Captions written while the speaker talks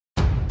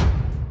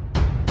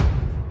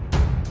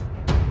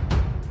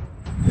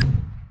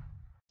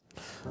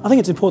I think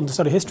it's important to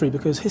study history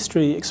because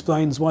history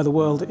explains why the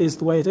world is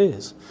the way it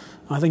is.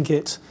 I think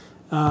it,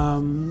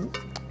 of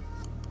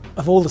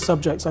all the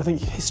subjects, I think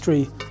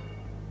history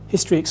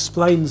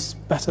explains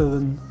better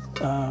than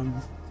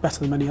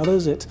many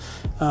others.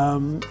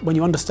 When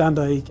you understand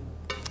a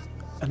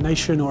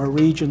nation or a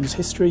region's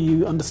history,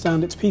 you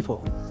understand its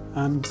people,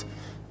 and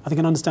I think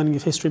an understanding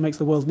of history makes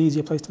the world an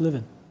easier place to live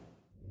in.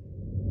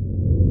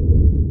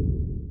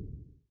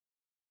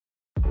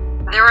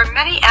 There are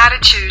many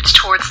attitudes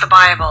towards the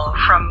Bible,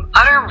 from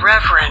utter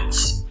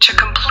reverence to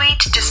complete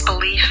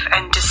disbelief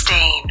and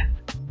disdain.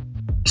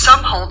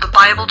 Some hold the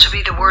Bible to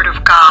be the Word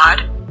of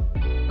God,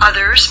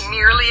 others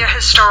merely a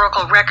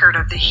historical record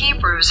of the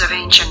Hebrews of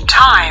ancient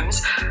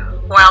times,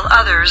 while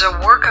others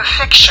a work of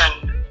fiction.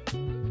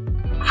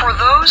 For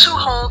those who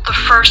hold the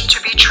first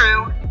to be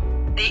true,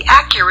 the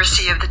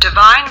accuracy of the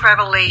divine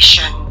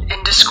revelation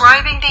in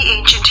describing the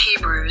ancient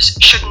Hebrews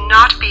should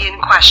not be in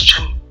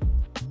question.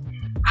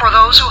 For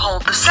those who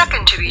hold the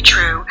second to be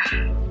true,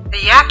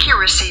 the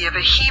accuracy of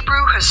a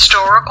Hebrew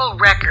historical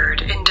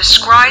record in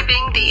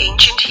describing the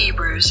ancient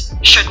Hebrews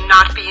should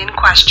not be in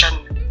question.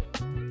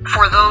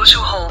 For those who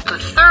hold the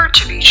third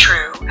to be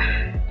true,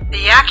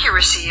 the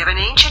accuracy of an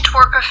ancient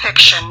work of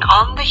fiction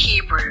on the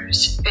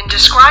Hebrews in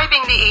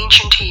describing the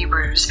ancient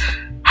Hebrews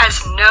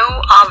has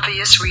no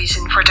obvious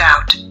reason for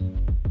doubt.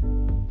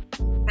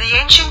 The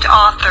ancient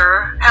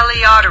author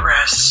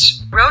Heliodorus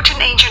wrote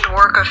an ancient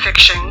work of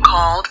fiction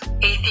called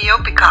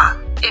Ethiopica,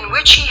 in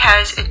which he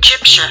has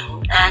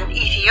Egyptian and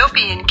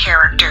Ethiopian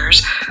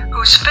characters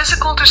whose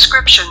physical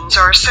descriptions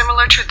are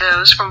similar to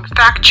those from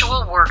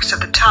factual works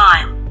of the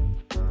time.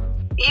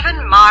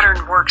 Even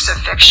modern works of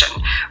fiction,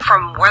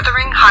 from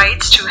Wuthering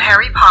Heights to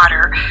Harry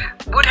Potter,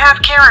 would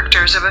have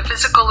characters of a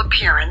physical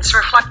appearance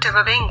reflective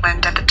of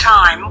England at the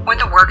time when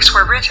the works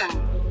were written.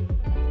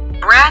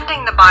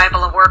 Branding the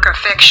Bible a work of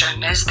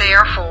fiction is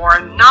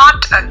therefore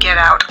not a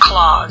get-out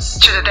clause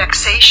to the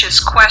vexatious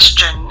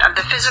question of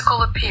the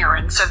physical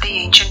appearance of the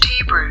ancient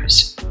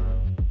Hebrews.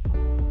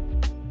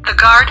 The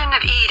Garden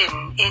of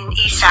Eden in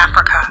East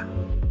Africa.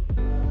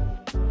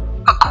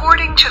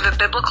 According to the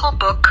biblical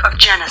book of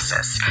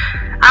Genesis,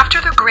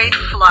 after the great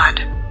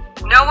flood,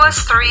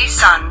 Noah's 3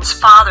 sons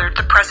fathered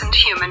the present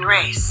human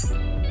race.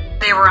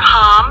 They were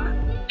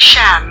Ham,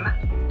 Shem,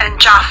 and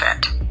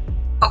Japheth.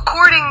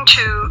 According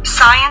to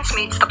Science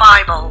Meets the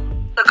Bible,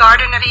 the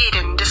Garden of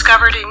Eden,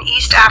 discovered in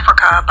East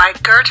Africa by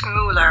Gert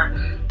Muller,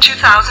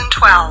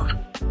 2012,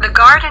 the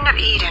Garden of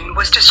Eden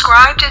was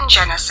described in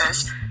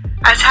Genesis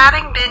as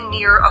having been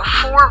near a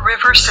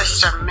 4-river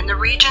system in the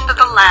region of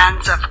the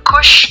lands of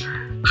Cush,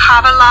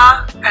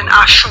 Havilah, and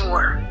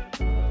Ashur.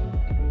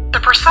 The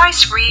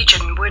precise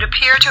region would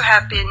appear to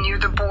have been near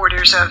the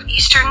borders of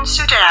eastern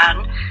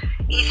Sudan,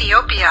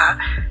 Ethiopia,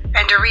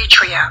 and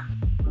Eritrea.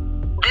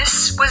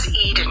 This was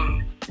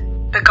Eden,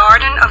 the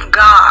garden of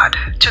God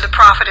to the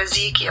prophet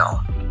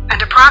Ezekiel,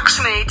 and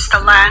approximates the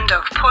land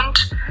of Punt,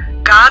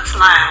 God's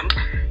land,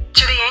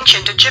 to the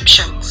ancient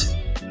Egyptians.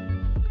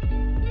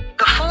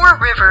 The 4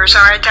 rivers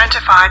are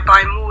identified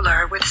by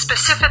Muller with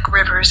specific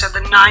rivers of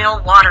the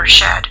Nile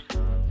watershed.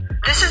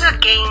 This is a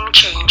game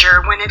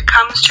changer when it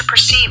comes to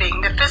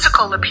perceiving the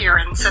physical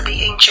appearance of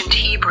the ancient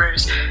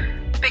Hebrews,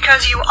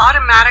 because you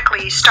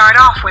automatically start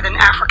off with an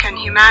African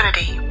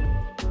humanity.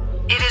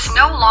 It is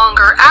no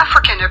longer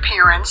African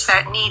appearance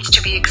that needs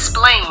to be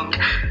explained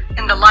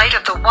in the light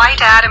of the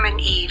white Adam and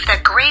Eve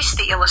that grace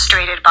the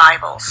illustrated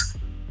Bibles.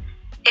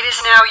 It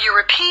is now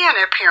European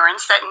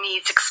appearance that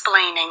needs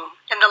explaining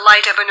in the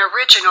light of an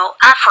original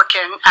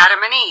African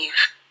Adam and Eve.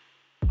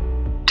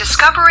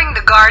 Discovering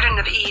the Garden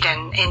of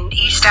Eden in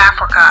East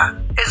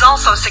Africa is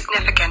also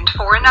significant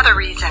for another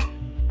reason.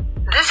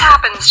 This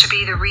happens to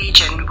be the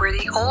region where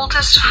the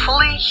oldest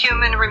fully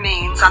human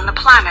remains on the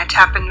planet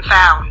have been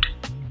found.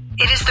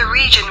 It is the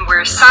region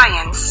where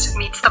science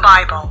meets the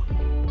Bible.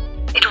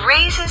 It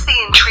raises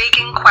the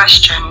intriguing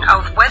question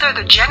of whether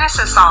the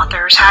Genesis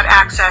authors had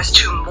access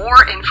to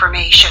more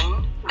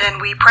information than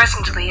we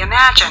presently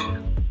imagine.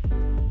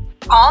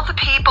 All the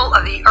people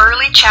of the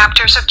early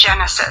chapters of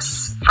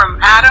Genesis, from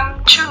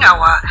Adam to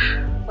Noah,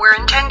 were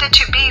intended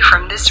to be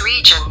from this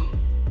region,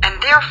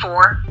 and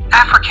therefore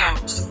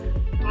Africans.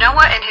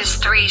 Noah and his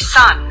 3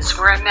 sons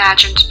were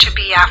imagined to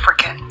be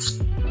Africans.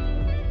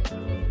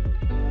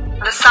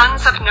 The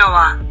sons of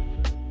Noah.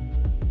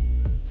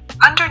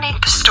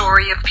 Underneath the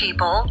story of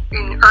people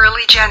in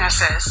early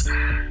Genesis,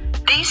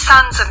 these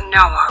sons of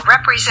Noah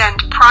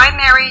represent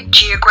primary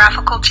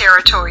geographical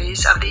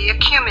territories of the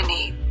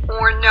Ecumene,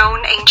 or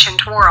known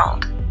ancient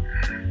world.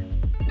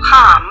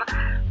 Ham,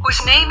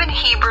 whose name in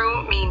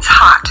Hebrew means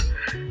hot,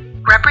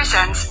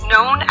 represents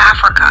known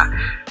Africa,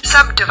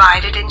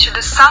 subdivided into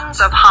the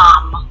sons of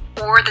Ham,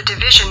 or the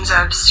divisions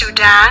of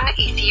Sudan,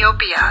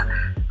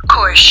 Ethiopia,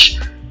 Cush,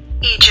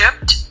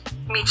 Egypt,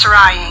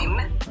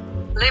 Mitzrayim,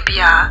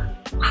 Libya,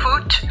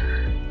 Phut,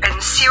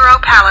 and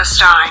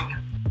Syro-Palestine,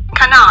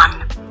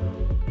 Canaan.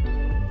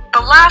 The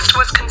last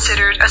was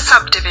considered a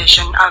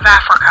subdivision of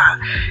Africa,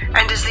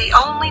 and is the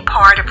only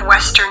part of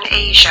Western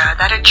Asia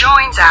that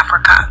adjoins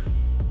Africa.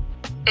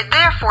 It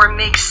therefore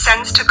makes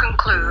sense to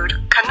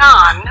conclude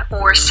Canaan,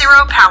 or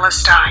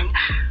Syro-Palestine,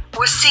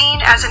 was seen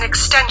as an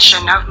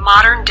extension of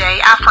modern-day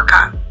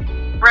Africa,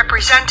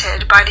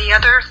 represented by the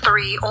other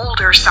three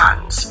older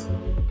sons.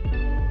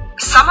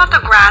 Some of the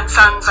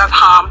grandsons of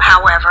Ham,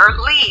 however,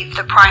 leave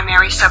the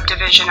primary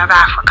subdivision of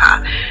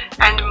Africa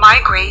and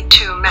migrate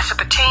to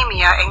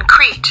Mesopotamia and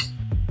Crete.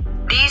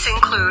 These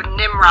include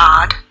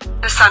Nimrod,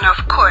 the son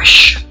of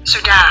Cush,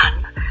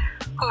 Sudan,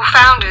 who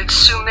founded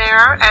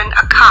Sumer and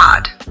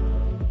Akkad.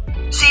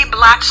 See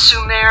Blatt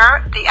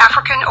Sumer, The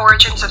African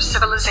Origins of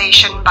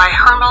Civilization by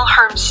Hermel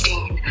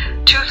Hermstein,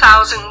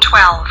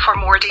 2012 for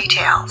more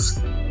details.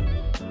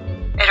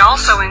 It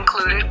also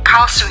included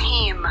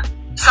Kalsuhim,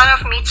 son of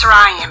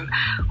Mitzrayim,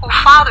 who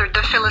fathered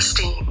the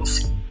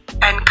Philistines,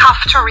 and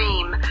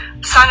Kaphtorim,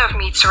 son of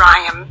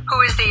Mitzrayim,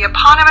 who is the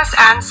eponymous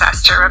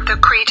ancestor of the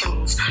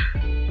Cretans.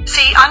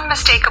 See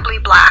Unmistakably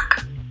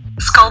Black,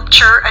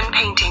 Sculpture and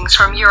Paintings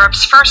from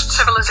Europe's First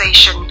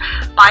Civilization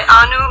by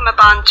Anu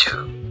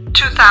Mabantu,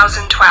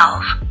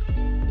 2012.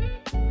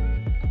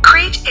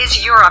 Crete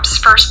is Europe's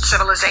first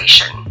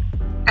civilization,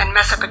 and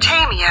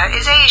Mesopotamia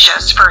is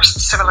Asia's first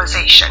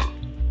civilization.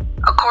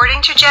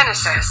 According to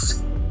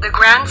Genesis, the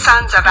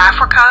grandsons of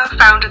Africa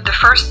founded the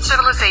first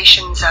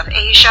civilizations of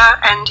Asia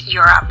and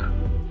Europe.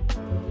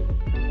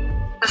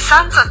 The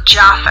sons of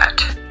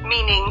Japheth,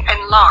 meaning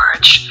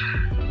enlarged,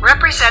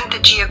 represent the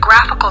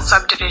geographical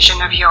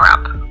subdivision of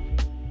Europe.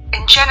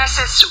 In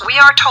Genesis, we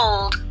are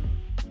told,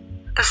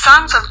 the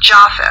sons of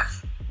Japheth,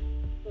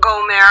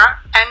 Gomer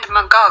and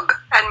Magog,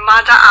 and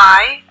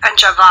Madai, and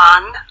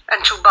Javan,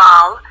 and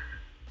Tubal,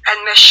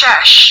 and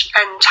Meshesh,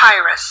 and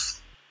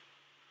Tyrus.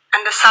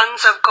 And the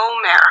sons of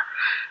Gomer,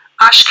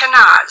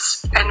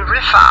 Ashkenaz, and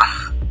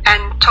Riphath,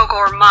 and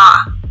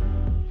Togormah.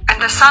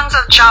 And the sons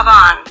of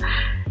Javan,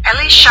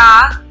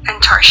 Elisha,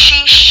 and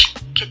Tarshish,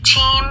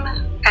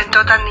 Kittim, and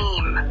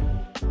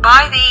Dodanim.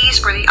 By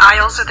these were the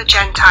isles of the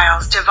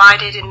Gentiles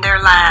divided in their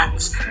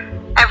lands,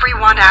 every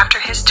one after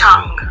his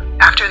tongue,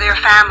 after their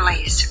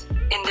families,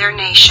 in their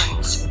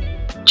nations.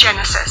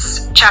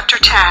 Genesis chapter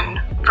 10,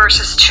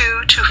 verses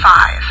 2 to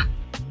 5.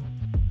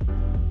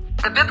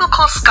 The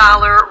biblical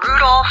scholar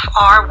Rudolph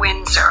R.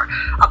 Windsor,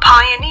 a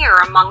pioneer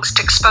amongst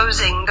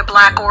exposing the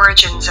black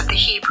origins of the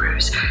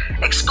Hebrews,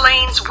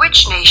 explains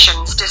which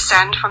nations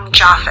descend from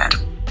Japheth.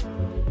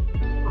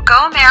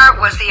 Gomer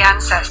was the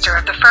ancestor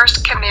of the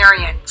first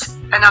Cimmerians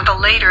and of the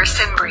later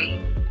Cimbri,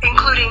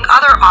 including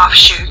other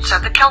offshoots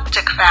of the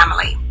Celtic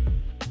family.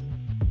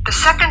 The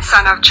second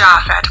son of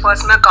Japheth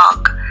was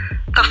Magog,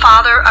 the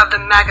father of the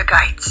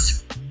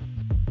Magogites.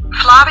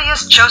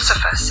 Flavius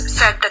Josephus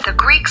said that the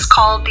Greeks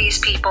called these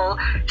people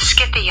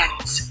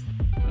Scythians.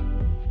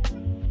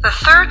 The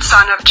third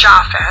son of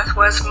Japheth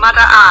was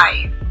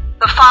Madai,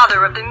 the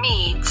father of the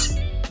Medes.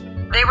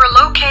 They were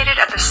located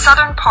at the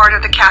southern part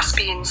of the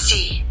Caspian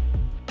Sea.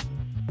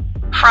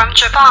 From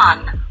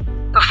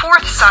Javan, the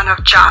fourth son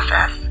of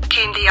Japheth,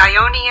 came the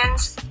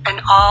Ionians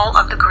and all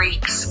of the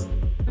Greeks.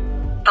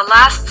 The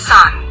last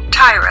son,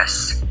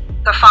 Tyrus,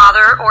 the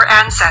father or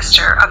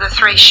ancestor of the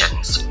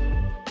Thracians.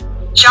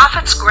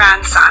 Japheth's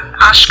grandson,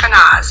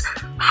 Ashkenaz,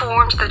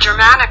 formed the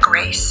Germanic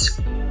race.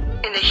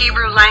 In the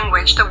Hebrew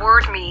language, the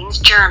word means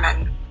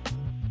German.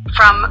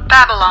 From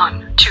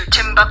Babylon to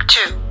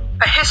Timbuktu,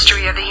 a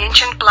history of the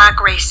ancient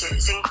black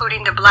races,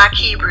 including the Black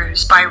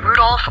Hebrews by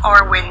Rudolph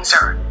R.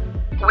 Windsor.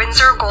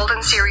 Windsor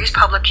Golden Series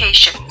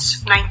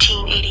Publications,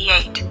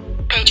 1988,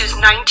 pages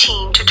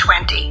 19 to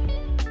 20.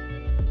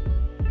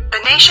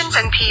 The nations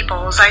and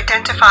peoples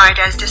identified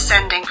as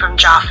descending from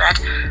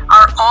Japheth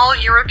are all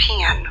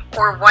European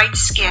or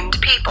white-skinned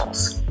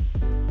peoples.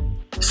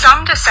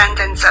 Some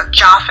descendants of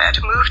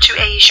Japheth moved to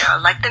Asia,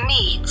 like the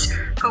Medes,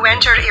 who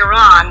entered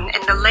Iran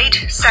in the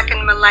late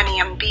 2nd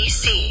millennium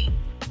BC,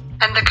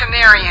 and the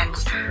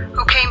Cimmerians,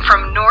 who came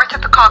from north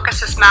of the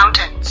Caucasus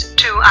Mountains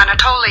to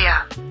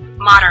Anatolia,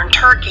 modern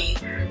Turkey,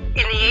 in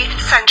the 8th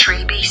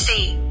century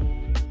BC.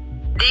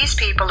 These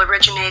people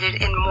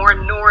originated in more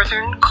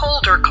northern,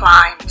 colder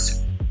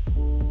climes.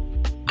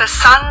 The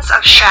sons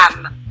of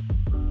Shem.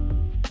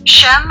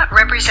 Shem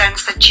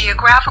represents the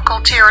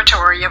geographical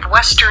territory of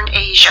Western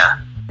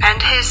Asia,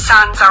 and his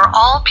sons are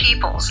all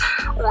peoples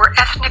or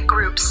ethnic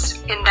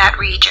groups in that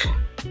region.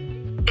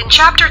 In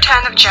chapter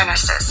 10 of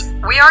Genesis,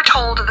 we are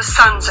told of the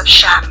sons of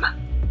Shem.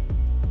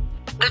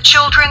 The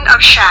children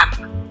of Shem: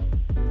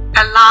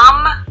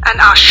 Elam and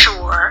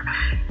Ashur,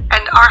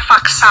 and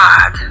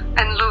Arphaxad,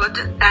 and Lud,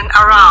 and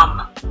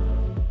Aram.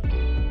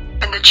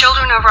 And the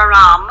children of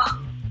Aram: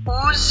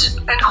 Uz,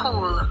 and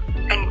Hul,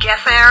 and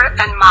Gether,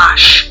 and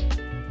Mash.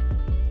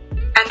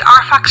 And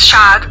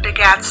Arphaxad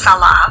begat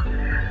Salah,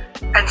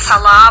 and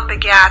Salah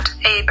begat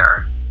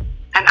Aber.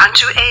 And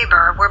unto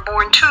Aber were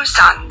born two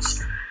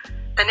sons.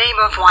 The name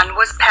of one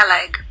was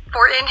Peleg,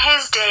 for in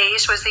his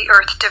days was the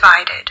earth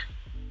divided.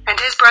 And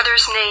his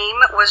brother's name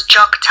was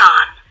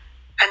Joktan.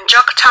 And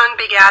Joktan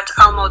begat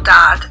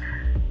Almodad,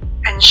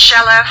 and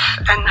Sheleph,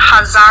 and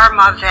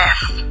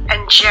Hazar-Maveth,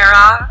 and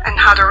Jerah, and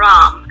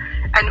Hadaram,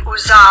 and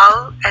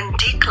Uzal, and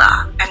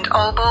Dikla, and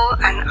Obal,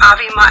 and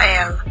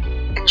Avimael,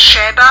 and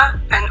Sheba,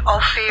 and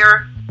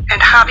Ophir,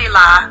 and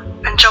Havilah,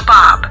 and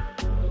Jobab.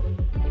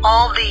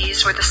 All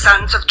these were the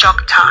sons of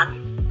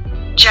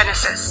Joktan.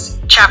 Genesis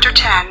chapter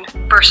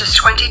 10, verses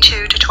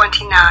 22 to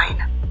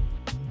 29.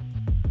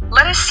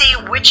 Let us see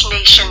which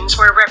nations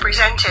were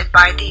represented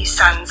by these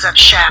sons of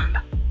Shem.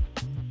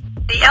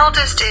 The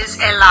eldest is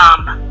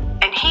Elam,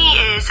 and he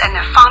is an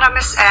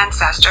eponymous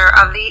ancestor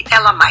of the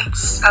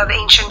Elamites of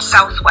ancient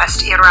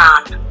southwest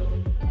Iran.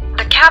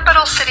 The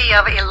capital city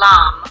of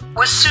Elam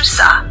was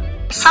Susa.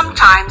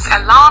 Sometimes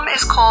Elam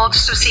is called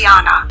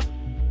Susiana.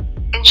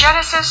 In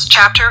Genesis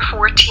chapter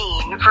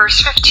 14,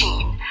 verse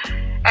 15,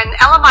 an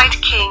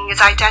Elamite king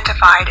is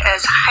identified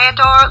as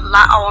Hador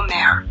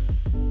Laomer.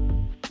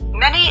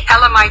 Many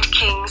Elamite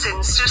kings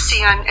in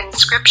Susian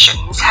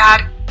inscriptions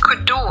had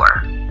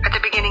Kudur at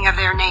the beginning of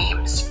their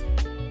names.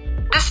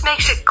 This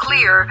makes it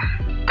clear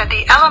that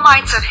the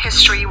Elamites of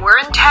history were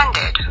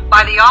intended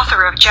by the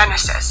author of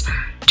Genesis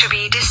to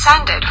be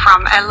descended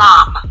from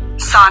Elam,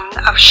 son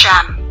of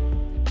Shem.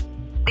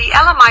 The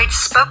Elamites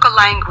spoke a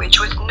language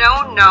with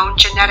no known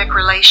genetic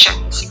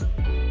relations.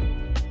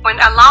 When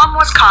Elam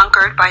was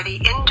conquered by the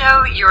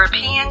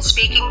Indo-European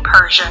speaking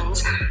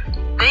Persians,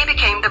 they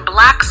became the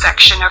black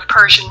section of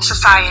Persian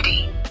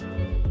society.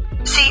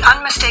 See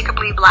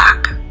Unmistakably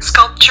Black,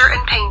 Sculpture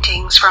and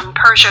Paintings from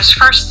Persia's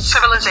First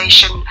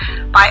Civilization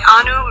by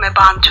Anu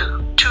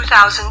Mebantu,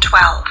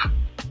 2012.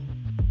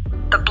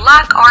 The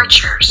black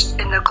archers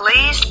in the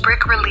glazed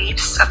brick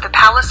reliefs of the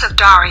Palace of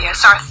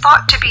Darius are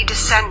thought to be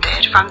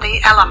descended from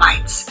the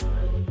Elamites.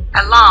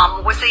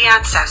 Elam was the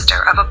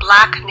ancestor of a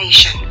black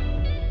nation.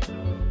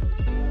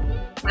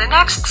 The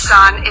next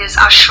son is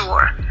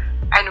Ashur,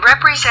 and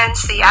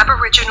represents the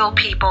aboriginal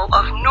people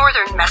of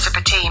northern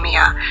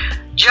Mesopotamia,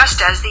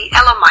 just as the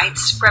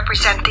Elamites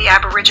represent the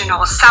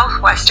aboriginal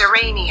southwest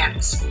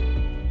Iranians.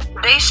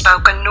 They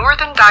spoke a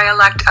northern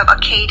dialect of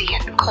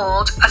Akkadian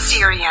called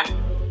Assyrian.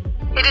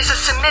 It is a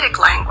Semitic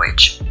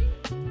language.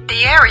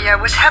 The area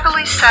was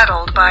heavily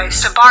settled by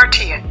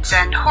Sabartians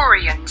and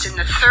Hurrians in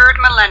the 3rd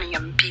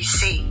millennium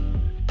BC.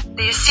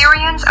 The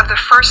Assyrians of the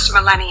 1st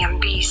millennium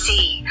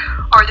BC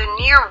are the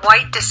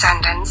near-white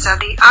descendants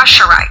of the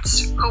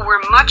Ashurites, who were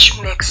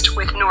much mixed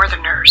with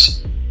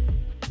northerners.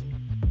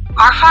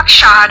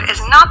 Arphaxad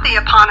is not the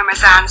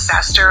eponymous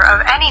ancestor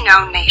of any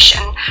known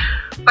nation,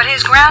 but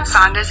his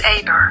grandson is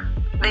Aber,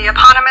 the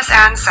eponymous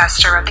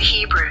ancestor of the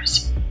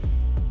Hebrews.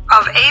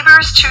 Of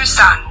Aber's 2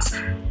 sons,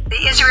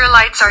 the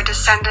Israelites are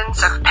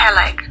descendants of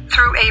Peleg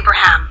through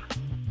Abraham.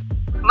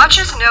 Much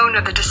is known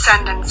of the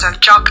descendants of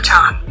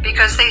Joktan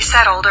because they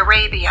settled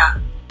Arabia.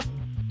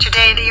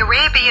 Today, the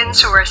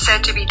Arabians who are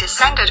said to be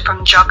descended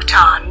from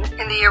Joktan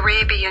in the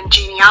Arabian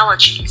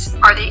genealogies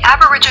are the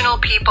aboriginal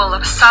people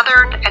of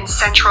southern and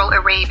central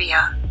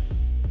Arabia.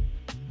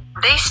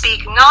 They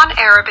speak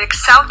non-Arabic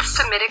South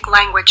Semitic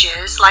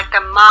languages like the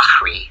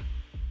Mahri.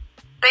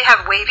 They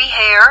have wavy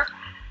hair,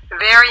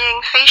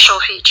 varying facial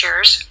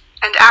features,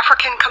 and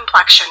African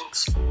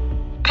complexions.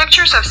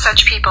 Pictures of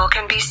such people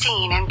can be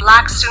seen in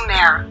Black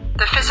Sumer,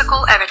 The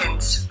Physical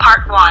Evidence,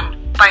 Part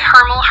 1, by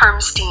Hermel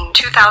Hermstein,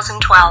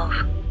 2012.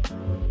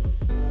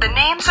 The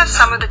names of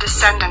some of the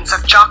descendants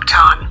of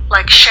Joktan,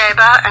 like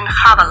Sheba and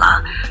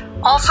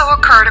Havilah, also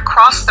occurred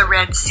across the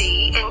Red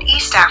Sea in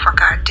East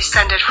Africa,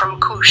 descended from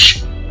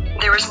Cush.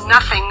 There is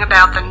nothing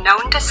about the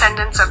known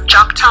descendants of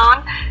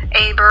Joktan,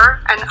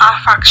 Aber, and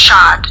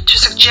Arphaxad to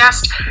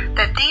suggest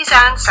that these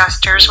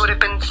ancestors would have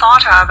been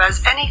thought of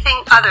as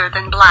anything other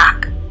than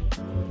black.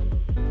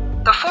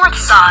 The 4th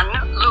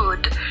son,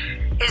 Lud,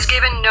 is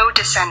given no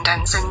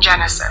descendants in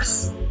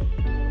Genesis.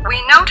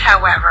 We note,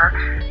 however,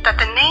 that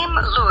the name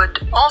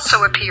Lud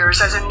also appears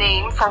as a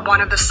name for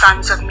one of the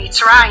sons of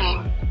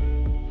Mitzrayim.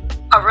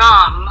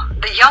 Aram,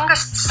 the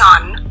youngest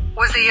son,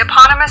 was the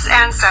eponymous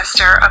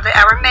ancestor of the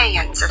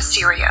Arameans of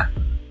Syria.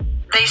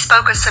 They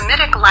spoke a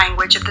Semitic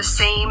language of the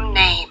same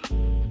name.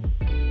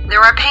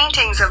 There are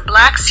paintings of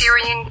black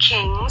Syrian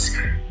kings,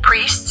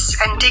 priests,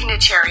 and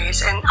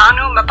dignitaries in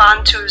Anu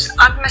Mebantu's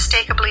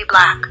Unmistakably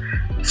Black,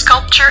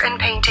 Sculpture and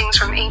Paintings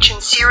from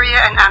Ancient Syria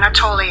and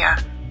Anatolia,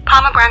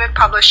 Pomegranate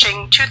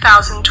Publishing,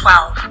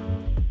 2012.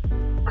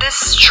 This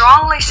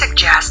strongly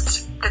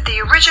suggests that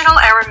the original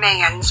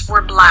Arameans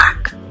were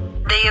black.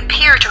 They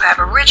appear to have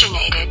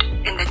originated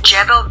in the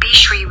Jebel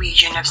Bishri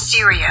region of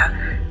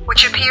Syria,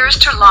 which appears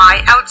to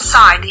lie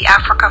outside the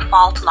Africa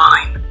fault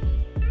line.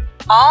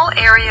 All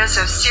areas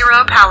of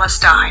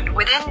Syro-Palestine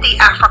within the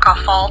Africa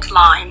fault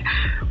line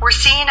were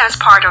seen as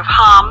part of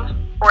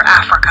Ham, or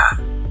Africa.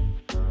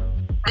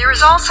 There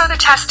is also the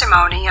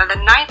testimony of the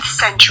 9th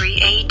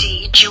century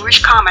AD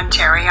Jewish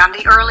commentary on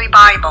the early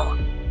Bible,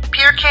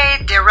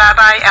 Pirkei de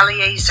Rabbi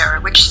Eliezer,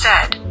 which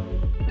said,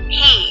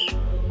 "He,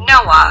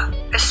 Noah,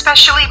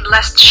 especially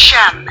blessed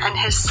Shem and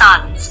his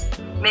sons,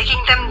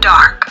 making them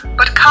dark,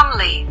 but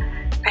comely,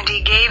 and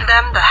he gave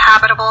them the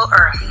habitable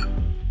earth.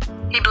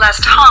 He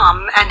blessed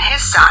Ham and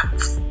his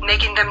sons,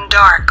 making them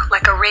dark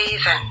like a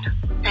raven,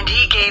 and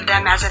he gave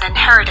them as an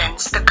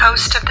inheritance the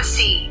coast of the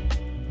sea.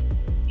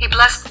 He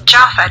blessed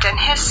Japheth and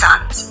his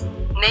sons,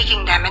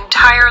 making them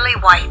entirely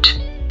white."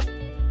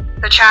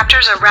 The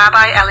chapters of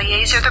Rabbi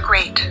Eliezer the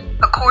Great,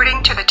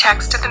 according to the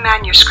text of the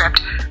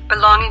manuscript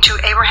belonging to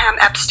Abraham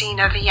Epstein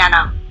of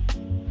Vienna,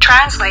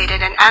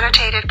 translated and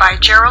annotated by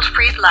Gerald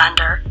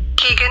Friedlander,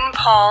 Keegan,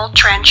 Paul,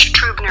 Trench,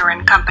 Trubner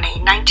and Company,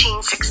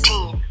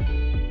 1916.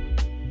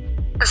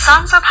 The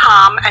sons of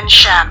Ham and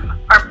Shem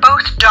are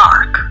both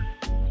dark.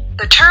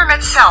 The term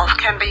itself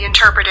can be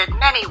interpreted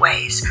many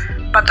ways,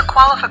 but the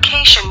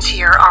qualifications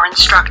here are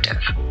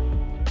instructive.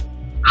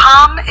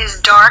 Ham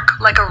is dark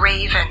like a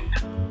raven,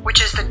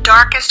 which is the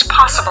darkest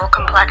possible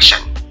complexion.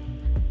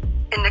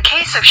 In the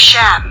case of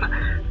Shem,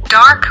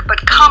 dark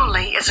but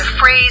comely is a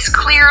phrase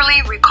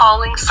clearly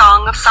recalling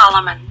Song of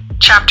Solomon,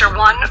 chapter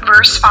 1,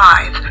 verse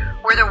 5,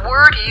 where the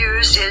word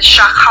used is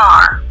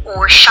shachar,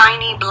 or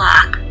shiny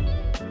black.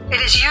 It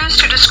is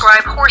used to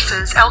describe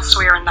horses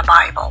elsewhere in the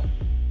Bible.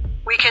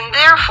 We can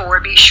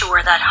therefore be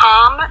sure that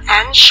Ham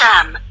and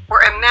Shem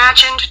were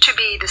imagined to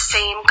be the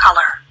same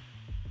color.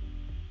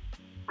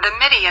 The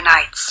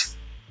Midianites.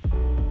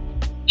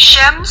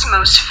 Shem's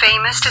most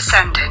famous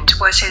descendant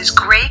was his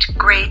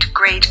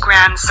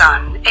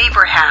great-great-great-grandson,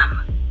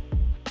 Abraham.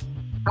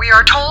 We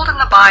are told in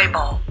the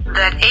Bible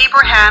that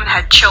Abraham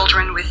had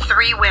children with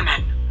 3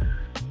 women,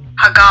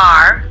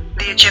 Hagar,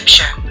 the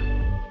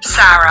Egyptian,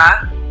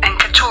 Sarah, and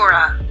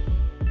Keturah.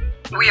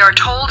 We are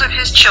told of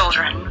his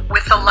children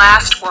with the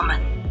last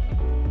woman.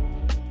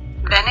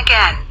 Then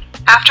again,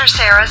 after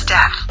Sarah's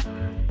death,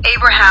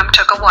 Abraham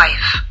took a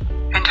wife,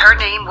 and her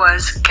name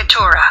was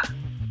Keturah,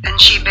 and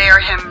she bare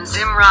him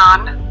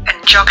Zimran,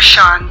 and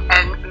Jokshan,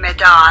 and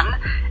Medan,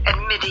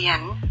 and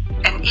Midian,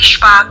 and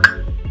Ishbak,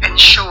 and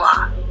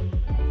Shua.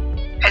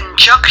 And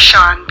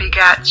Jokshan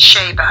begat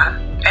Sheba,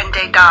 and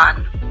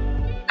Dedan.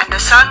 And the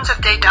sons of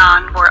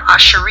Dedan were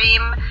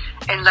Asherim,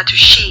 and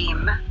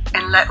Letushim,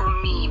 and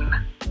Leumim.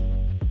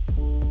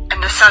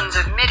 And the sons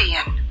of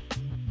Midian,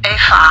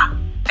 Ephah,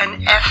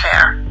 and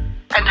Epher,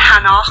 and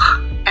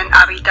Hanoch, and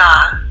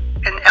Abidah,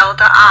 and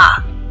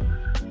Eldaah.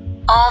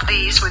 All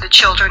these were the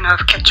children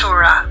of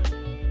Keturah.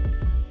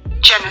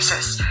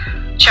 Genesis,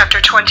 chapter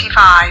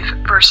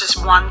 25, verses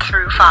 1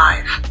 through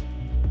 5.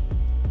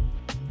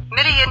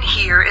 Midian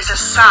here is a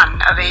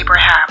son of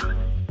Abraham.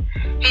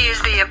 He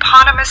is the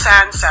eponymous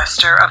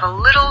ancestor of a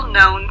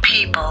little-known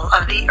people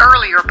of the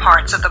earlier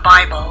parts of the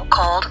Bible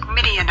called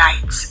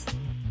Midianites.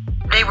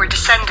 They were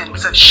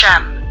descendants of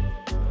Shem.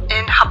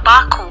 In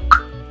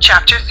Habakkuk,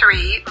 chapter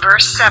 3,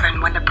 verse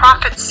 7, when the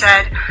prophet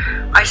said,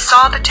 I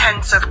saw the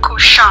tents of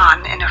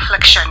Cushan in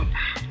affliction,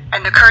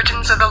 and the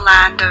curtains of the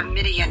land of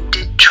Midian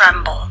did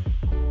tremble.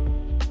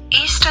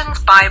 Easton's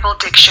Bible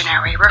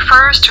Dictionary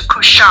refers to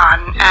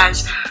Cushan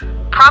as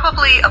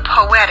probably a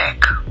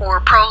poetic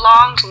or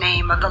prolonged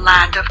name of the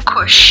land of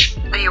Cush,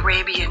 the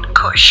Arabian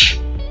Kush.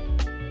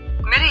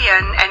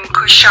 Midian and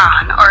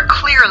Cushan are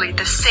clearly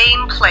the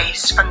same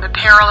place from the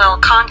parallel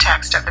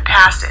context of the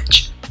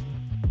passage.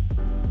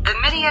 The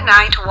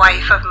Midianite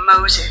wife of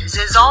Moses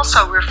is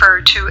also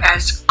referred to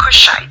as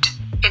Cushite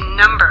in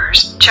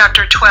Numbers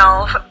chapter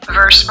 12,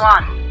 verse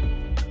 1.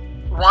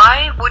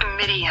 Why would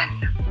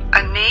Midian,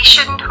 a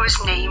nation whose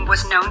name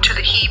was known to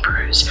the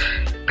Hebrews,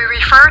 be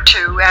referred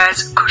to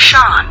as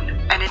Cushan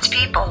and its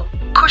people,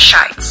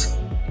 Cushites?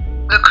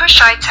 The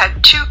Cushites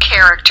had 2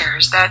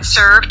 characters that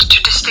served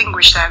to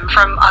distinguish them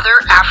from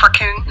other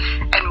African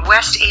and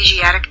West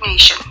Asiatic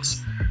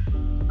nations.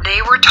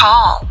 They were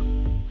tall,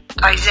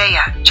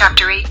 Isaiah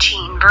chapter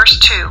 18, verse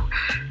 2,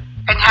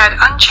 and had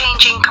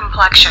unchanging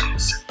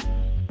complexions.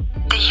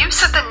 The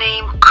use of the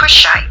name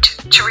Cushite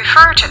to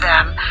refer to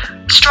them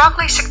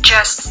strongly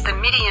suggests the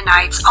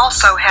Midianites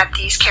also had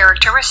these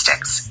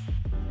characteristics.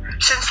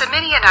 Since the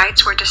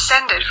Midianites were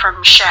descended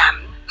from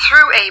Shem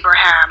through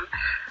Abraham,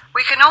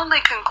 we can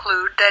only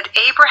conclude that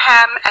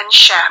Abraham and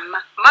Shem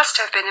must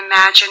have been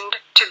imagined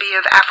to be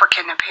of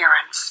African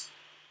appearance.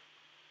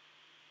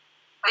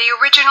 The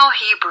original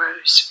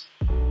Hebrews.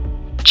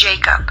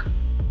 Jacob.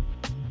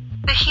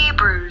 The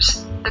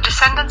Hebrews, the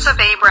descendants of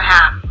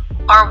Abraham,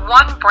 are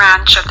one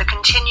branch of the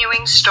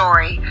continuing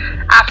story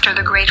after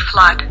the Great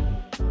Flood.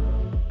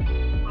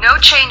 No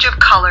change of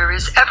color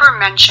is ever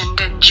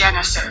mentioned in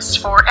Genesis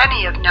for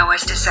any of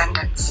Noah's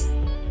descendants.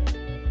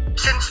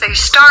 Since they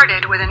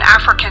started with an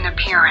African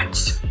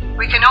appearance,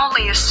 we can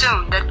only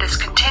assume that this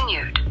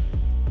continued.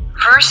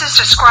 Verses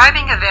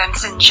describing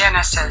events in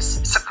Genesis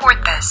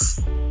support this.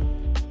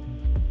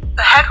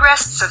 The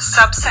headrests of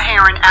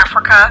sub-Saharan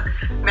Africa,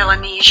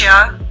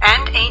 Melanesia,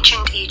 and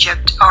ancient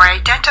Egypt are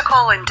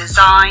identical in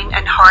design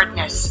and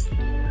hardness.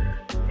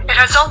 It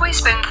has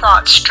always been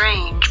thought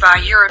strange by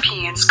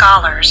European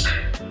scholars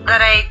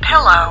that a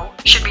pillow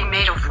should be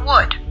made of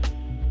wood.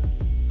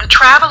 The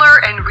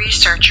traveler and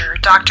researcher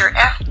Dr.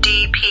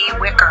 F.D.P.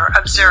 Wicker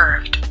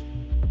observed,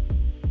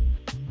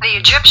 the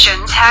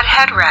Egyptians had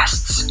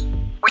headrests,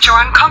 which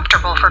are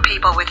uncomfortable for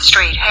people with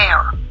straight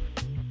hair.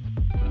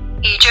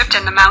 Egypt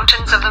and the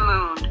Mountains of the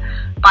Moon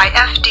by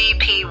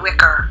F.D.P.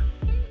 Wicker,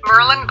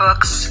 Merlin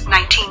Books,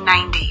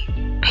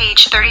 1990,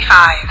 page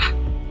 35.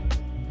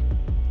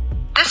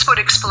 This would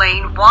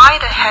explain why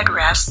the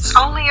headrests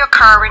only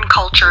occur in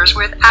cultures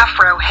with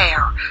afro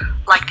hair,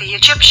 like the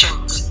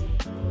Egyptians,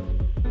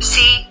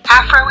 See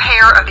Afro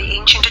Hair of the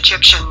Ancient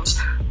Egyptians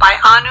by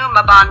Anu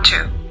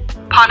Mabantu,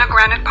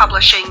 Pomegranate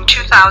Publishing,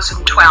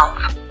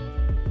 2012.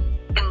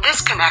 In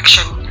this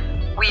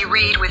connection, we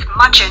read with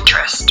much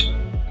interest,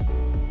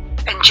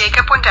 "And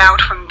Jacob went out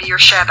from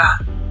Beersheba,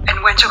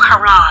 and went to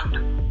Haran,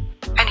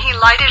 and he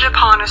lighted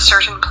upon a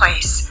certain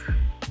place,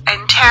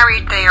 and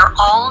tarried there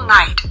all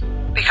night,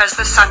 because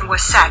the sun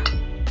was set.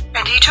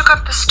 And he took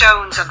up the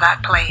stones of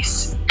that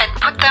place,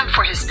 and put them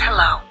for his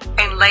pillow,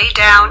 and lay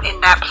down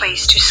in that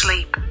place to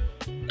sleep."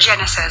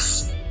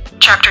 Genesis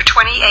chapter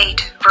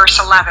 28, verse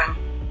 11.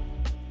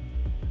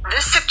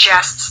 This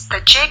suggests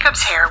that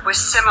Jacob's hair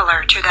was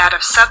similar to that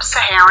of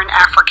sub-Saharan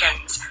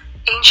Africans,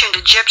 ancient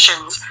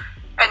Egyptians,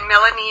 and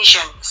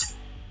Melanesians.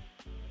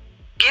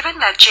 Given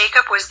that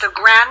Jacob was the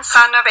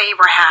grandson of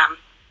Abraham,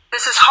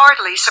 this is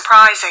hardly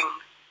surprising.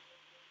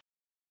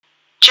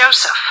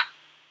 Joseph,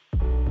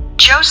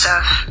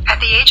 at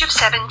the age of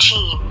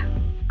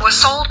 17, was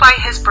sold by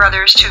his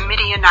brothers to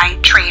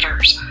Midianite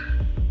traders,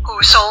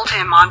 who sold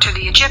him onto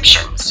the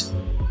Egyptians.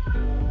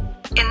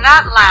 In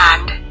that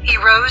land, he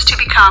rose to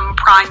become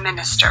prime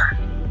minister.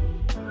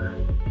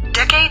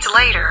 Decades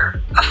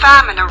later, a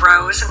famine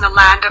arose in the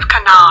land of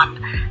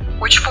Canaan,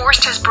 which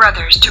forced his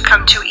brothers to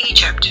come to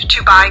Egypt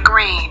to buy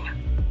grain.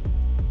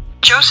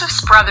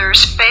 Joseph's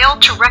brothers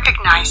failed to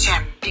recognize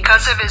him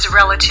because of his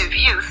relative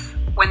youth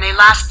when they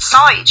last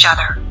saw each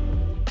other.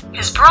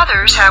 His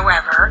brothers,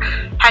 however,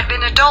 had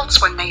been adults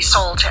when they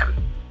sold him,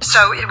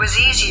 so it was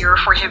easier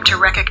for him to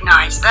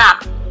recognize them.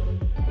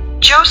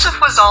 Joseph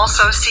was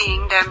also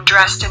seeing them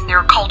dressed in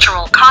their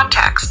cultural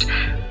context,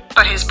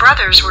 but his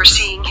brothers were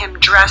seeing him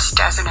dressed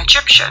as an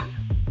Egyptian.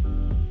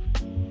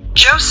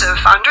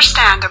 Joseph,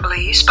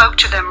 understandably, spoke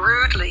to them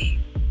rudely.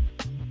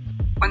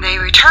 When they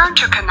returned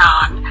to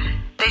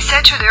Canaan, they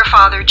said to their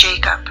father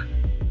Jacob,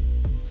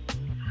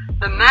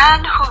 "The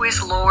man who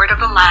is Lord of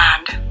the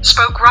land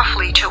spoke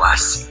roughly to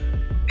us,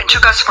 and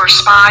took us for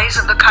spies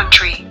of the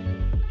country."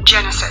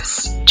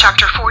 Genesis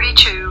chapter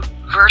 42,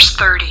 verse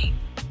 30.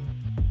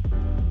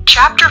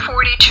 Chapter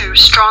 42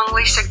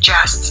 strongly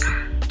suggests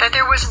that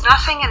there was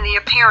nothing in the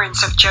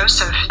appearance of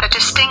Joseph that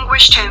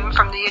distinguished him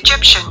from the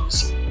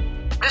Egyptians.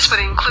 This would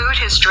include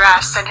his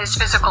dress and his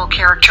physical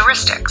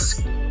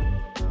characteristics.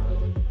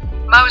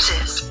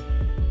 Moses.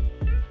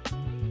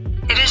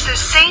 It is the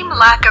same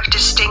lack of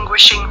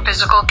distinguishing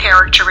physical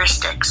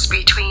characteristics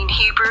between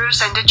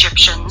Hebrews and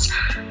Egyptians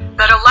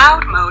that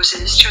allowed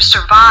Moses to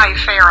survive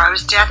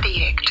Pharaoh's death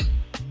edict.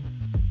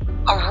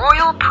 A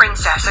royal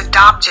princess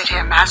adopted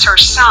him as her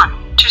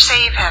son to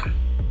save him.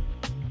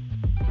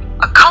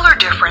 A color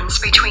difference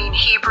between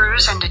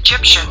Hebrews and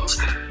Egyptians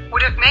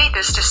would have made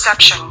this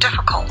deception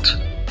difficult.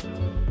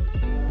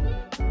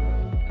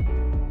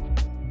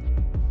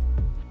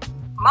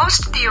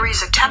 Most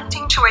theories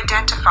attempting to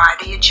identify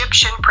the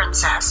Egyptian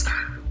princess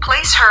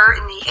place her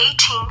in the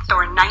 18th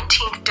or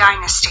 19th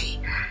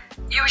dynasty,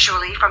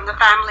 usually from the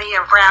family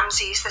of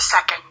Ramses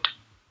II.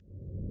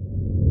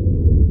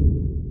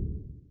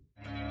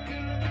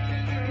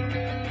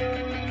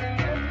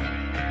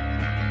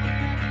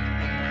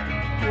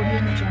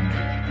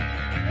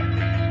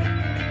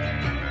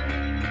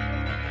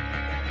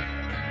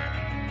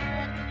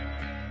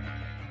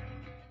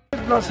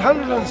 Plus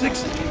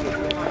 160,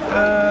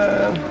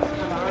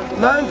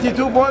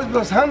 92 boys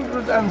plus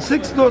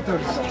 106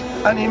 daughters,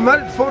 and he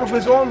married 4 of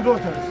his own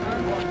daughters.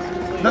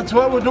 That's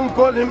why we don't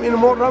call him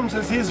anymore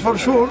Ramses. He's for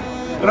sure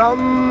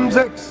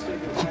Ramses.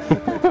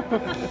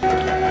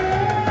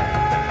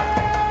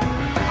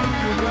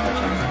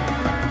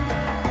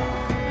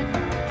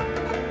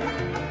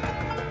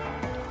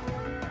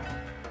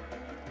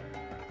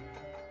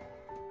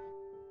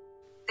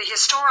 The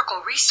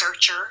historical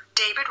researcher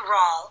David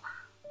Rawl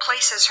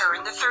places her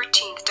in the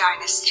 13th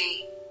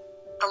dynasty.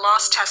 The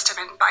Lost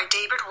Testament by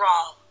David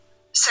Rawl,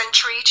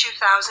 Century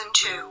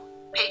 2002,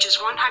 pages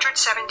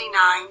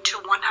 179 to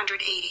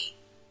 180.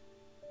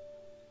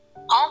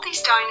 All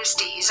these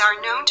dynasties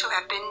are known to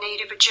have been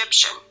native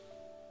Egyptian.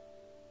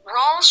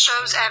 Rawl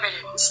shows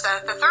evidence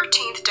that the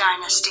 13th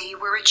dynasty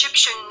were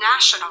Egyptian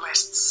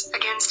nationalists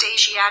against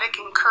Asiatic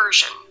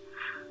incursion.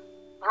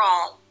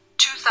 Rawl,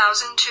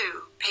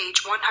 2002,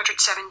 page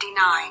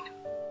 179.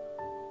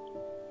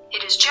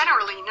 It is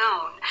generally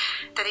known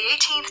that the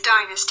 18th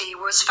dynasty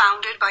was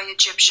founded by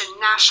Egyptian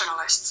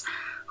nationalists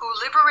who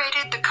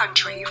liberated the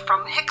country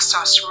from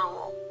Hyksos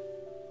rule.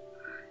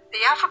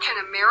 The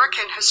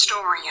African-American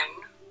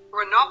historian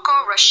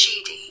Runoko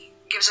Rashidi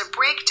gives a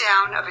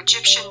breakdown of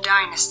Egyptian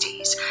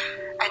dynasties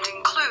and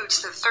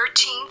includes the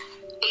 13th,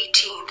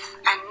 18th,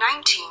 and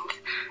 19th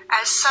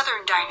as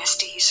southern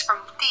dynasties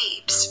from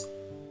Thebes.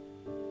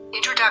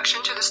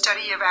 Introduction to the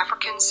Study of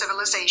African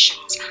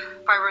Civilizations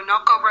by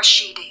Runoko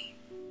Rashidi,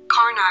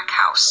 Karnak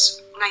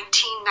House,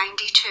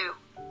 1992,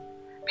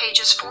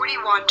 pages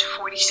 41 to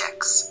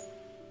 46.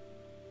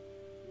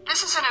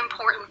 This is an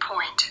important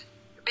point,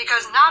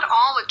 because not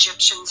all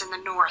Egyptians in the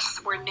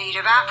north were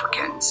native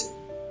Africans.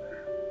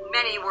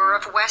 Many were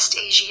of West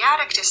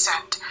Asiatic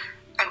descent,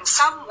 and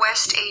some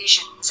West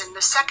Asians in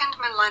the 2nd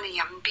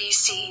millennium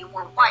BC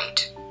were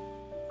white.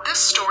 This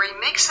story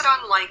makes it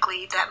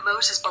unlikely that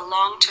Moses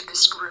belonged to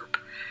this group,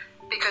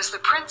 because the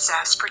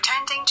princess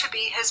pretending to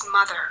be his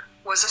mother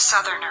was a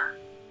southerner.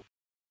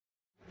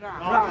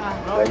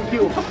 Thank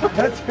you.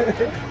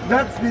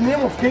 That's the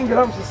name of King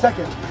Ramses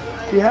II.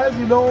 He has,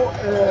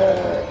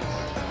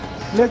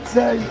 let's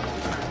say,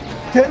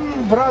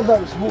 10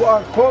 brothers who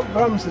are called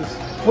Ramses,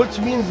 which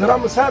means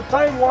Ramses at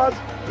time was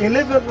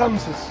 11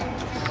 Ramses.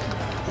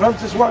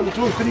 Ramses 1,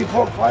 2, 3,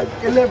 4,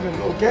 5,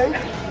 11, okay?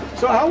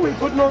 So how we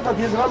could know that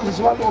he's Ramses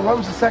 1 or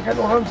Ramses 2nd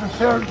or Ramses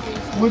 3rd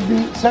would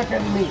be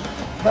second me.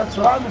 That's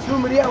Ramses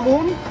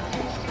Miriamun,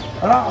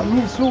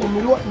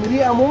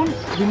 Miriamun,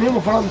 the name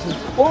of Ramses.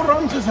 All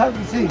Ramses have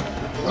the same.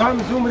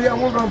 Ramses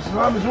Miriamun,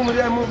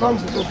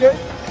 Ramses, okay?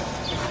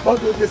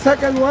 But with the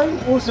second one,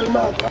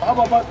 Usulman.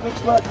 Ababat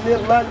looks like near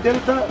Nile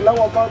Delta,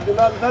 Lawabad the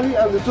Nile Valley,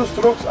 and the two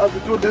strokes are the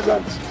two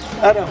deserts.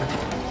 Arab.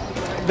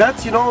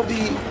 That's,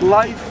 the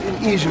life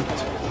in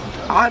Egypt.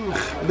 Ankh,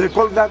 they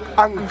call that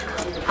Ankh.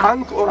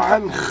 Ankh or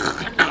Ankh.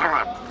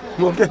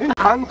 Okay?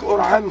 Ankh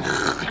or Ankh.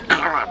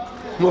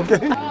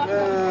 Okay?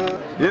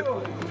 Yep.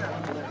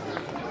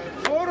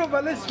 4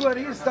 obelisks where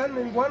he is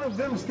standing, one of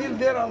them still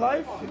there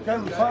alive, you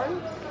can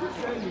find.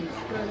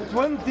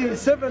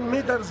 27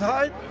 meters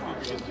height,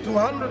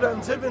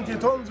 270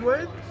 tons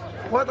weight.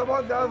 What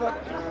about the other?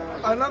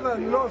 Another,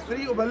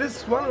 3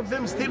 obelisks, one of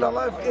them still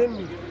alive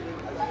in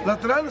the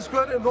Trans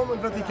Square in Roman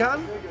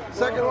Vatican,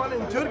 second one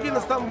in Turkey in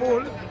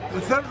Istanbul,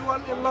 the third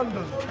one in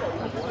London,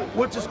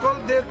 which is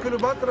called their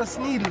Cleopatra's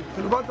Needle,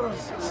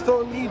 Cleopatra's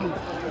stone needle,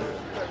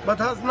 but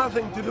has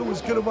nothing to do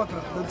with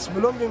Cleopatra. That's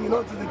belonging,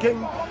 to the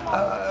king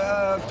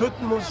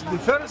Thutmose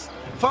I,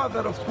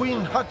 father of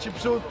Queen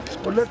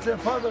Hatshepsut, or let's say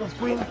father of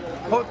Queen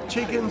Hot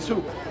Chicken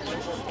Soup.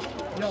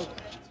 Yeah.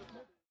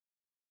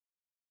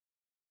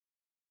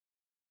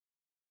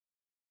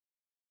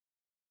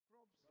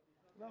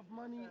 Enough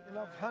money,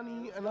 enough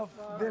honey, enough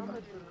them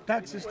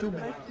taxes to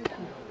pay.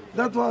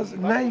 That was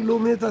 9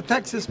 kilometer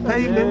taxes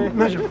paid in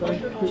measure.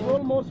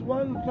 Almost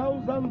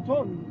 1,000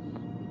 tons.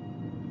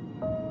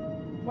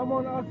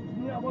 Someone asked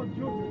me about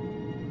Joseph.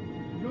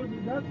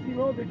 That's,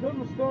 the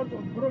cornerstone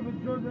of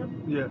Prophet Joseph.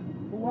 Yeah.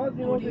 Who was,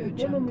 the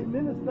economy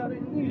minister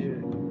in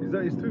Egypt. Yeah. Is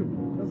that his too?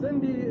 Das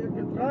sind die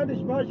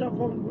Getreidespeicher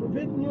vom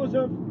Propheten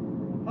Joseph,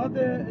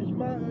 hatte, ich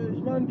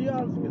meine, die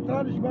als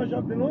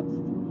Getreidespeicher benutzt.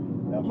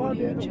 War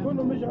der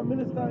ökonomische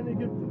Minister in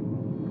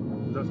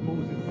Ägypten. That's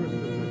Moses first.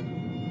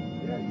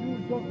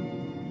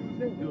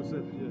 Yeah,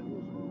 Joseph, yeah.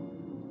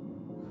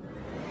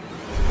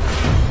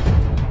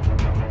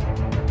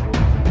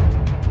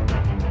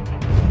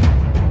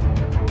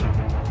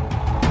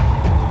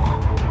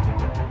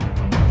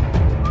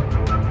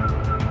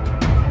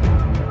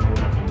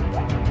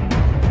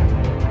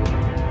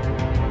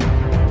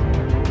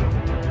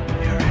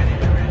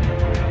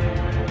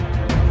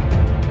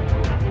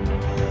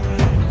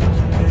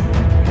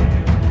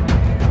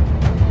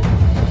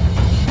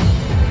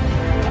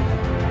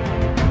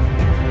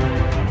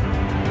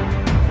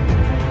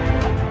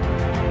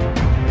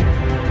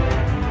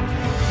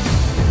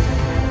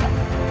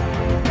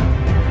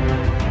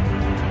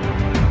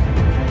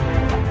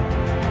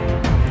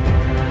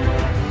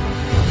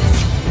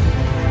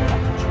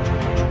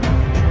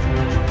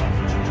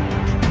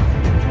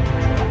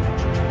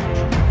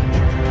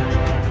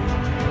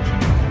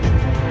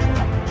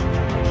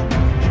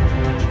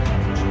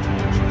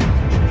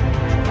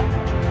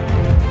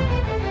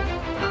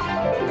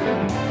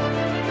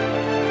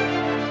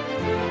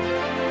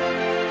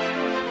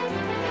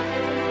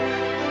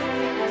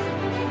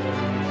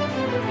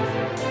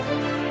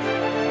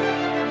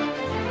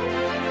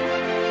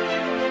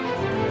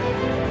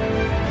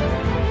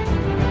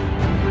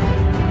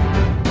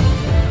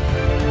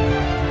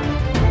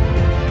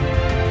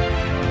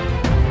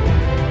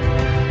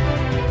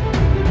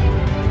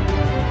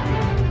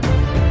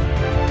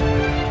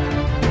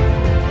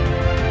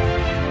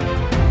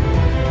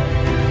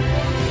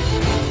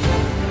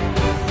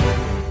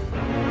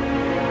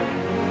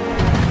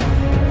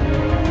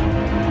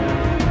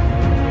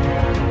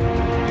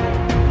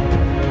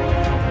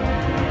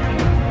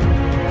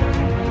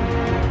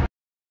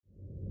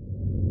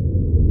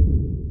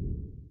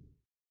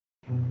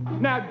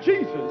 Now,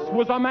 Jesus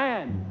was a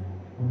man.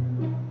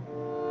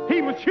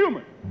 He was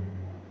human.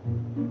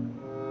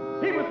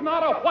 He was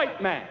not a white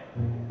man.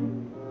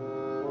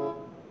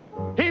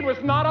 He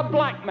was not a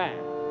black man.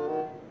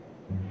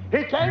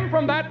 He came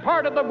from that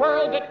part of the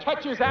world that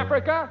touches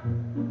Africa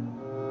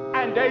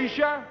and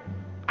Asia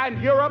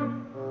and Europe,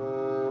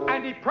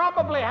 and he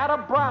probably had a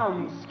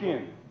brown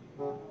skin,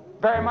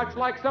 very much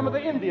like some of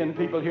the Indian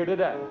people here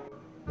today.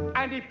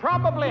 And he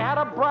probably had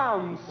a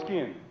brown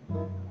skin,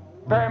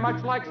 very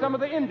much like some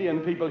of the Indian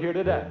people here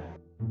today.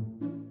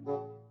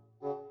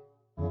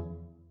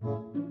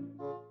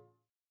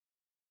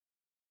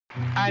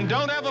 And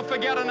don't ever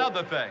forget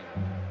another thing.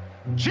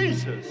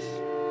 Jesus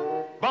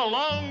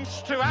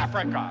belongs to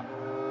Africa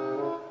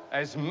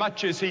as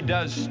much as he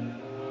does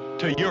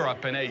to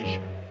Europe and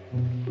Asia.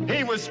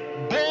 He was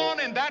born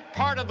in that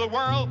part of the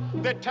world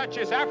that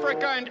touches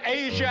Africa and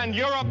Asia and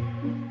Europe,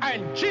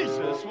 and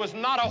Jesus was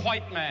not a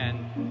white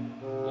man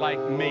like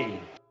me.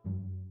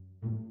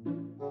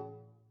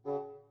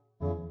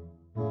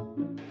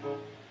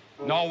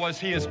 Nor was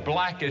he as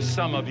black as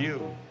some of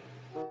you.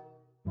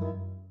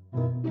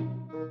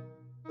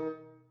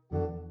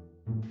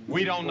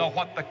 We don't know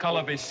what the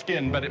color of his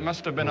skin, but it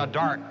must have been a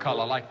dark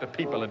color like the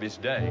people of his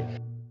day.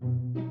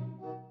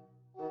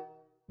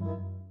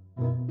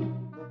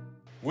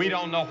 We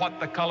don't know what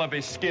the color of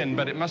his skin,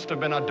 but it must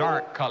have been a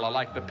dark color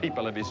like the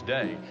people of his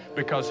day,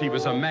 because he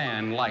was a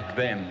man like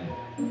them.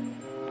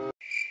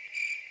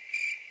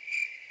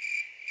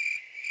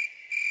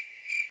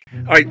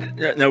 All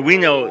right, now we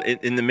know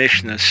in the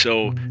Mishnah,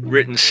 so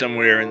written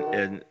somewhere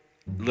in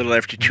a little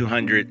after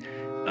 200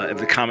 of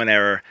the Common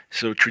Era,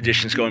 so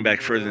traditions going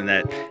back further than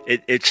that,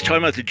 it's talking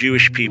about the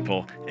Jewish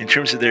people in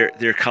terms of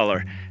their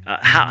color.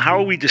 How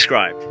are we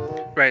described?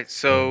 Right,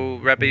 so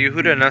Rabbi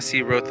Yehuda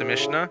Nasi wrote the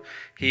Mishnah.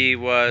 He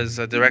was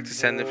a direct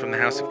descendant from the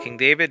house of King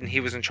David, and he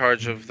was in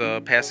charge of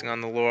the passing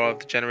on the law of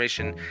the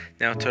generation.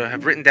 Now, to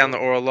have written down the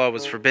oral law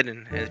was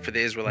forbidden for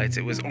the Israelites.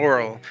 It was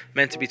oral,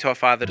 meant to be taught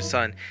father to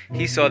son.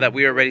 He saw that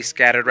we are already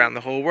scattered around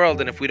the whole world,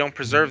 and if we don't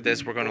preserve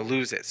this, we're going to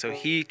lose it. So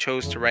he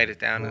chose to write it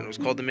down, and it was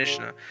called the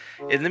Mishnah.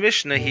 In the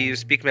Mishnah, he was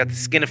speaking about the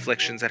skin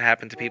afflictions that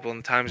happened to people in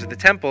the times of the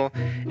temple,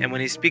 and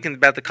when he's speaking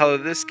about the color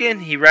of the skin,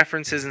 he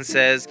references and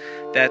says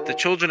that the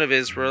children of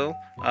Israel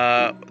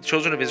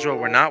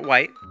were not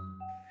white,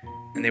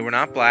 and they were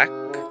not black.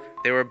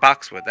 They were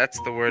boxwood.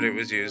 That's the word it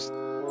was used.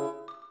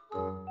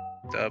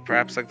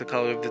 Perhaps like the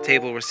color of the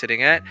table we're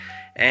sitting at.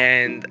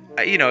 And,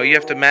 you know, you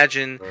have to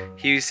imagine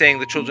he was saying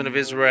the children of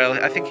Israel.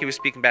 I think he was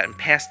speaking about in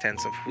past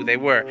tense of who they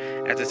were.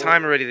 At the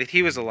time already that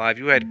he was alive,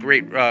 you had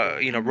great,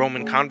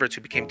 Roman converts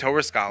who became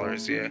Torah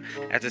scholars. Yeah.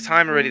 At the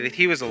time already that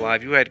he was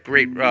alive, you had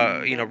great,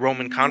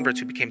 Roman converts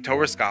who became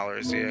Torah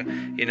scholars. Yeah.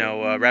 You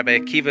know, Rabbi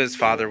Akiva's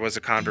father was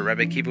a convert.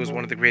 Rabbi Akiva was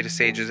one of the greatest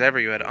sages ever.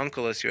 You had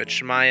Onkelos, you had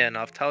Shemaiah and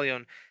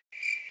Avtalion.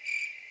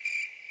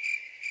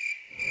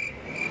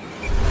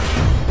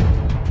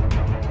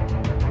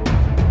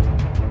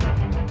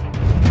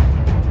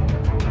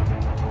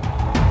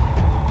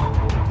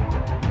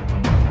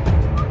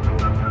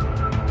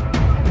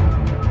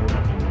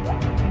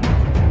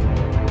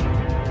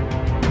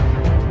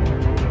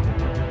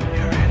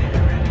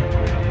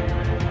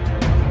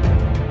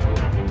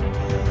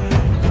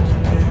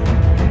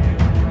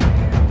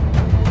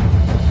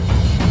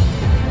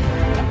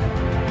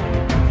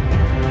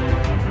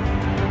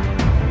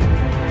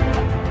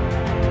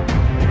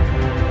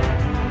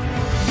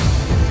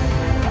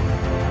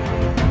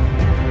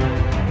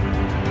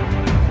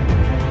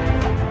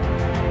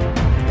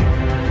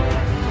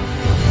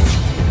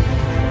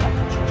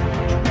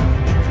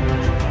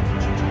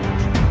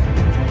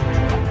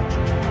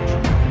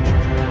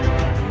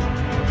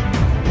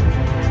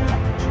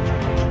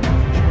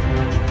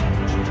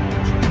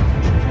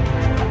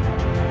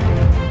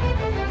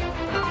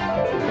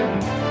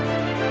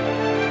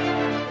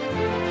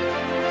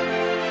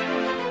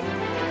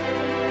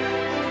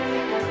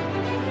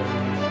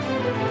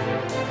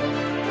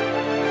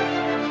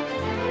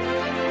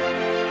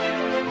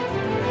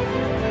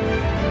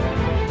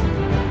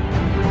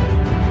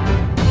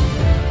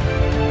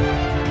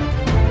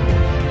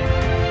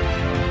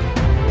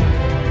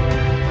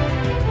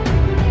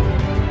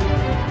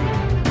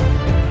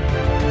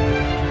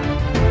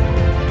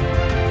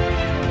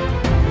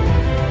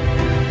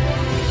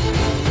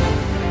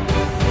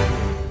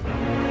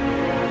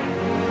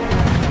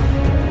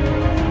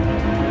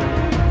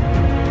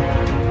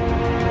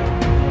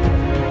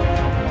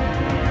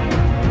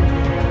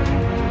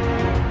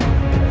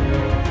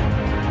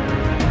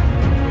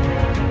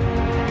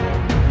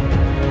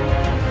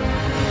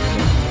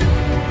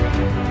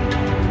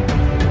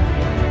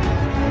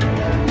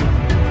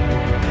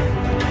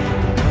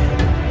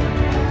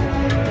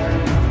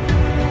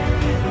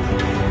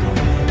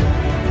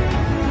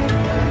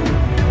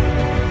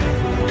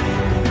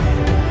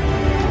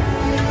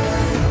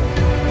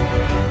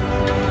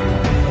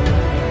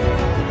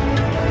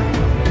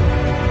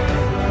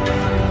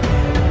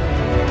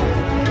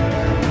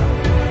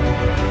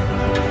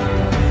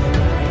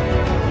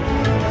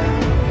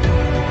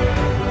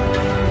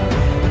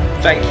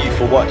 Thank you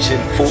for watching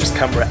False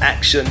Camera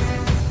Action.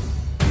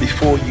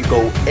 Before you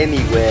go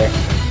anywhere,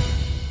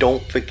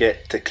 don't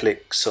forget to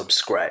click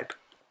subscribe.